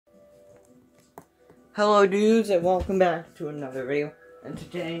Hello dudes and welcome back to another video, and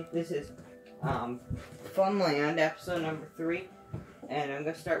today this is Funland episode number 3, and I'm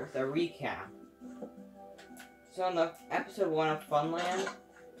going to start with a recap. So in the episode 1 of Funland,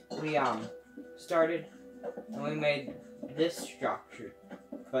 we started and we made this structure,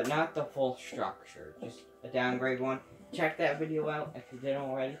 but not the full structure, just a downgrade one. Check that video out if you didn't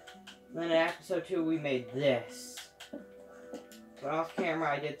already. And then in episode 2 we made this. But off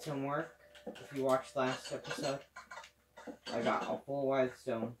camera I did some work. If you watched last episode, I got a full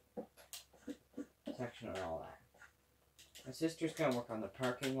redstone section and all that. My sister's gonna work on the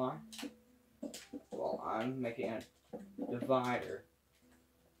parking lot while I'm making a divider.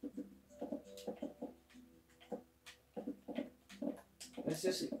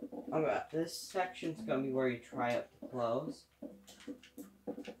 This section's gonna be where you try out the clothes,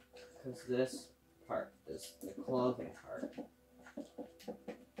 because this part is the clothing part.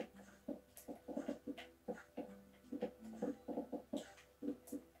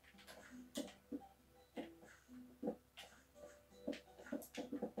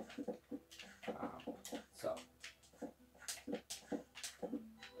 So,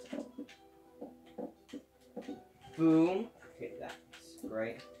 boom. Okay, that's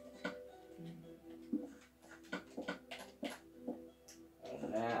great.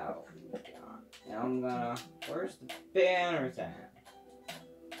 And now I'm gonna. Where's the banners at?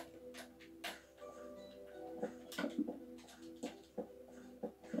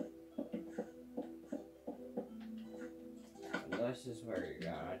 And this is where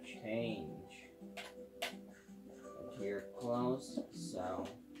you're gonna change your clothes, so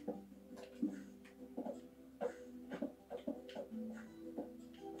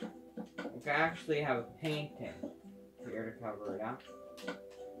we can actually have a painting here to cover it up.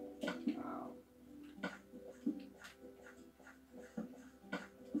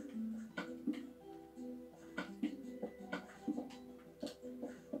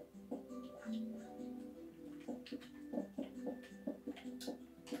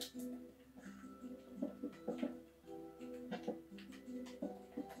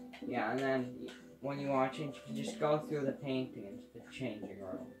 Yeah, and then when you want to change, you can just go through the painting into the changing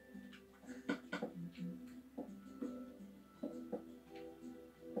room.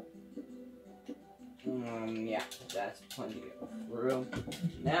 Yeah, that's plenty of room.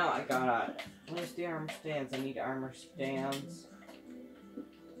 Now I gotta, where's the armor stands? I need armor stands.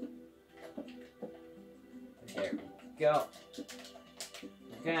 There we go.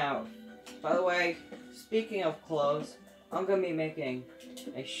 Now, by the way, speaking of clothes, I'm gonna be making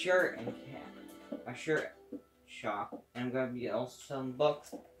a shirt and a shirt shop, and I'm gonna be also selling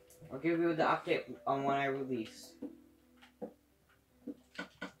books. I'll give you the update on when I release.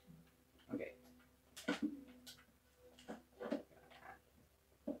 Okay.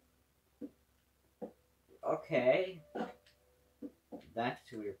 Okay.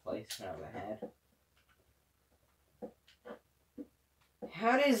 That's a weird placement of a head.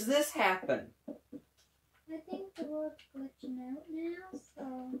 How does this happen? I think the world's glitching out now,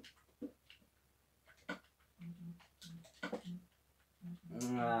 so...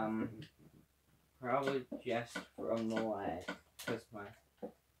 Probably just from the lag, because my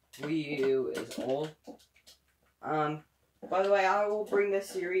Wii U is old. By the way, I will bring this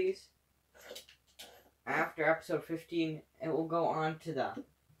series after episode 15. It will go on to the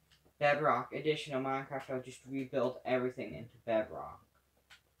Bedrock edition of Minecraft. I'll just rebuild everything into Bedrock.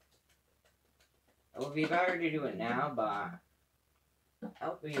 It would be better to do it now, but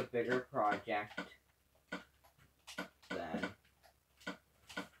it'll be a bigger project then.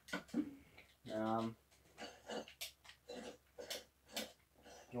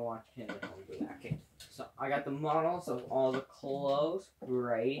 You'll watch him at home do that. Okay, so I got the models of all the clothes.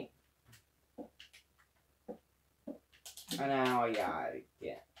 Great. And now I gotta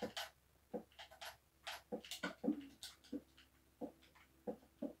get.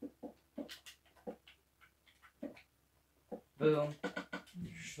 Boom.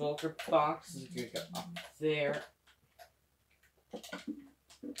 Shulker box is gonna go up there.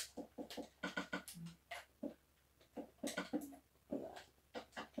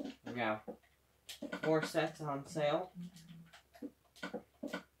 We have 4 sets on sale.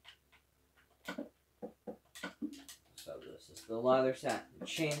 So this is the leather set, the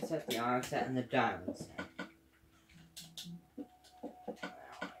chain set, the iron set, and the diamond set. Now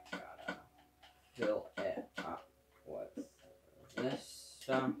I gotta fill it up with this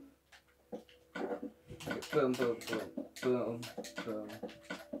stuff. Okay, boom, boom, boom, boom, boom.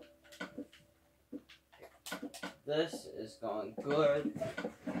 This is going good.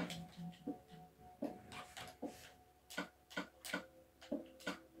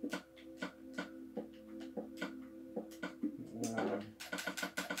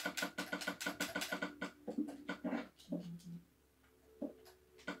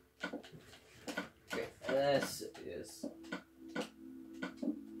 This is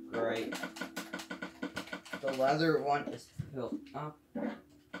great. The leather one is filled up.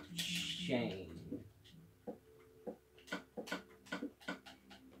 Chain.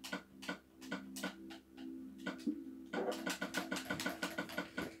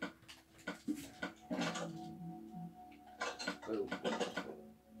 Boom.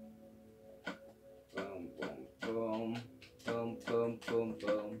 Boom, boom, boom. Boom, boom, boom,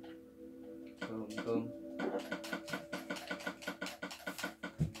 boom. Boom, boom.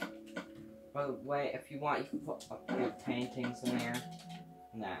 By the way, if you want, you can put a few paintings in there,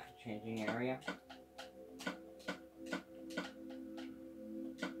 in that changing area.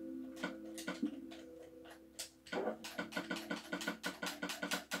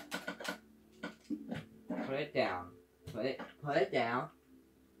 Put it down. Put it down.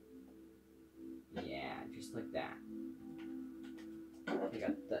 Yeah, just like that. You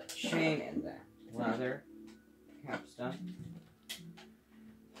got the chain and the leather caps done.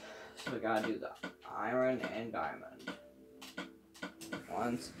 So we gotta do the iron and diamond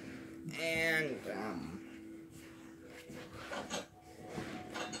ones. And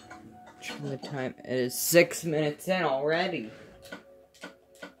checking the time, it is 6 minutes in already.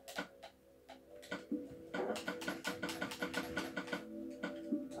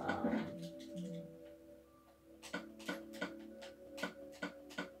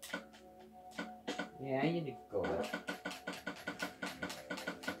 Yeah, you need to go there.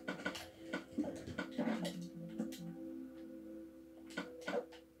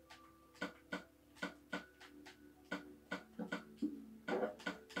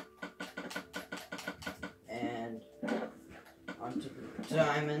 And onto the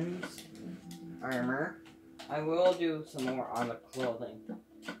diamonds armor. I will do some more on the clothing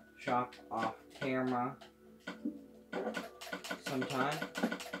shop off camera sometime.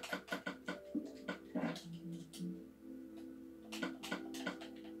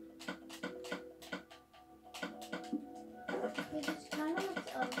 It just kind of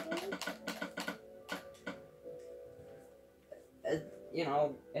looks ugly. You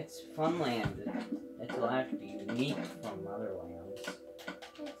know, it's Funland. It's allowed to be unique from other lands.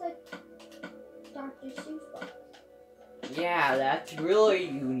 It's like Dr. Seuss box. Yeah, that's really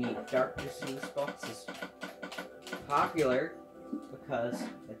unique. Dr. Seuss box is popular because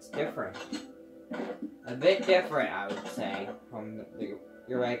it's different. A bit different, I would say, from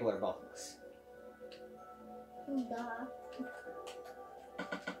your regular books. Duh.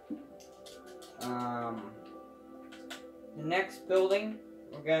 The next building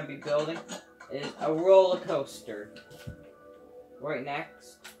we're gonna be building is a roller coaster. Right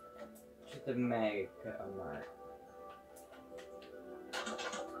next to the Mega Mart.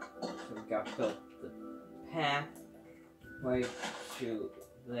 So we got built the path right to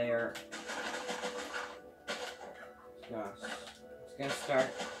there. It's gonna start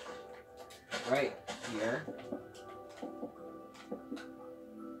right here.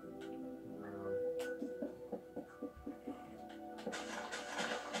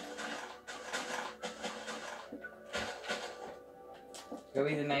 Go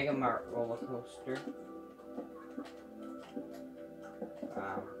be the Mega Mart roller coaster.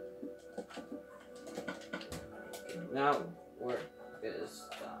 Now, where is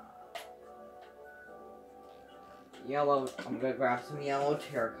the yellow? I'm gonna grab some yellow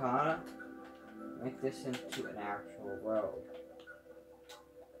terracotta. Make this into an actual road.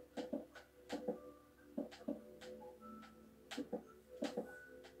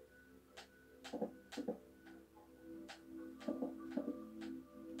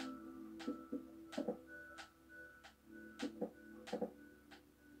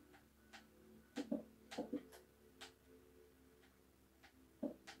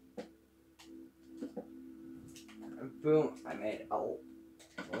 Boom, I made a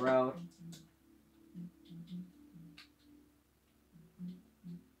road.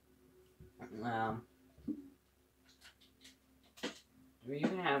 Do we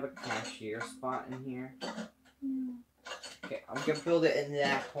even have a cashier spot in here? No. Okay, I'm gonna build it in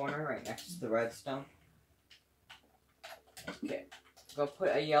that corner right next to the redstone. Okay, go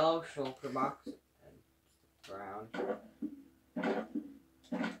put a yellow shulker box and brown.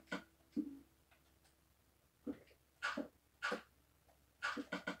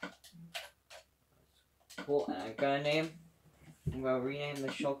 Cool, and I'm gonna rename the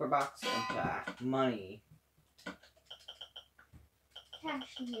shulker box into money.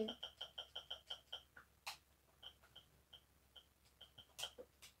 Cashew.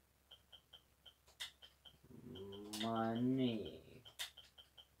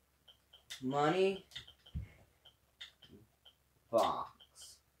 Money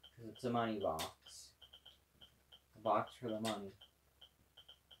box, because it's a money box. box for the money.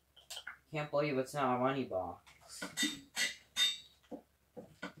 Can't believe it's not a money box.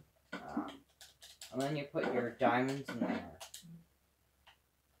 And then you put your diamonds in there.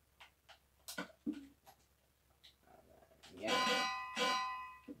 Yeah.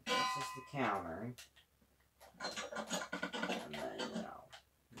 This is the counter. And then,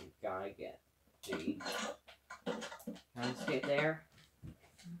 you gotta get the skate there.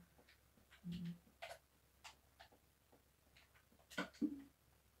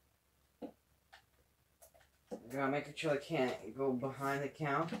 You gotta make sure they can't go behind the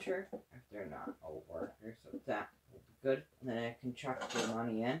counter if they're not old workers, so that will be good. And then I can chuck the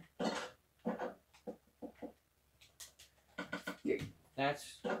money in. Okay,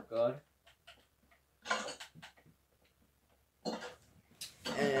 that's good.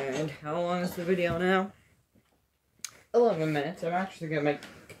 And how long is the video now? 11 minutes. I'm actually gonna make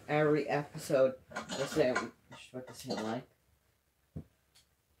every episode the same, what the same length.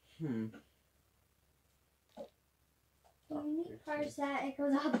 When you parse that, it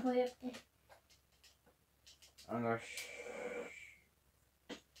goes all the way up there. I'm gonna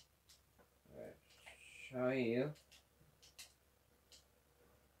show you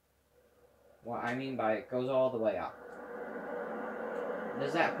what I mean by it goes all the way up.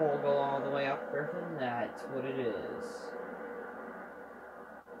 Does that pole go all the way up, Griffin? That's what it is.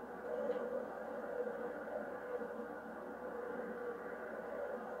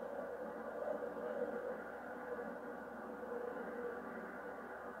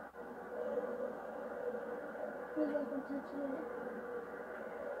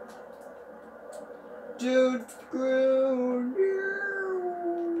 Dude, screw you.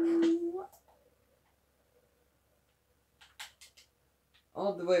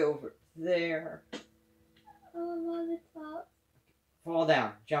 All the way over there. Oh, I'm on the top. Fall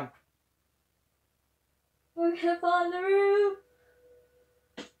down. Jump. We're gonna fall on the roof.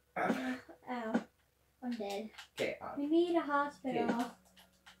 Ow. I'm dead. Okay. We need a hospital. Okay.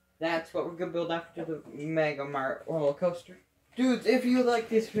 That's what we're gonna build after the Mega Mart roller coaster. Dudes, if you like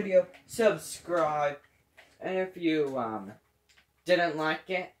this video, subscribe. And if you didn't like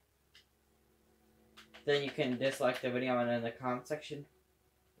it, then you can dislike the video and in the comment section.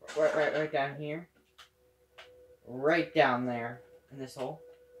 Right down here. Right down there in this hole.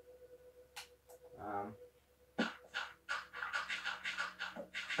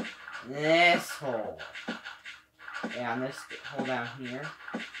 This hole. Yeah, and this hole down here.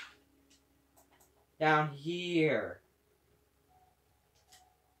 Down here.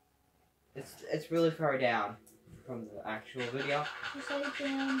 It's really far down from the actual video. Just like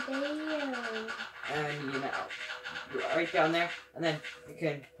down there. And right down there. And then you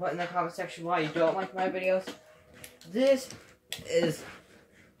can put in the comment section why you don't like my videos. This is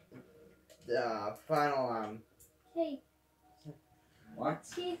the final Hey. What?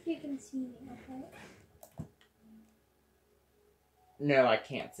 See if you can see me, okay? No, I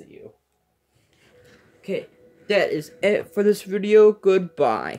can't see you. Okay, that is it for this video. Goodbye.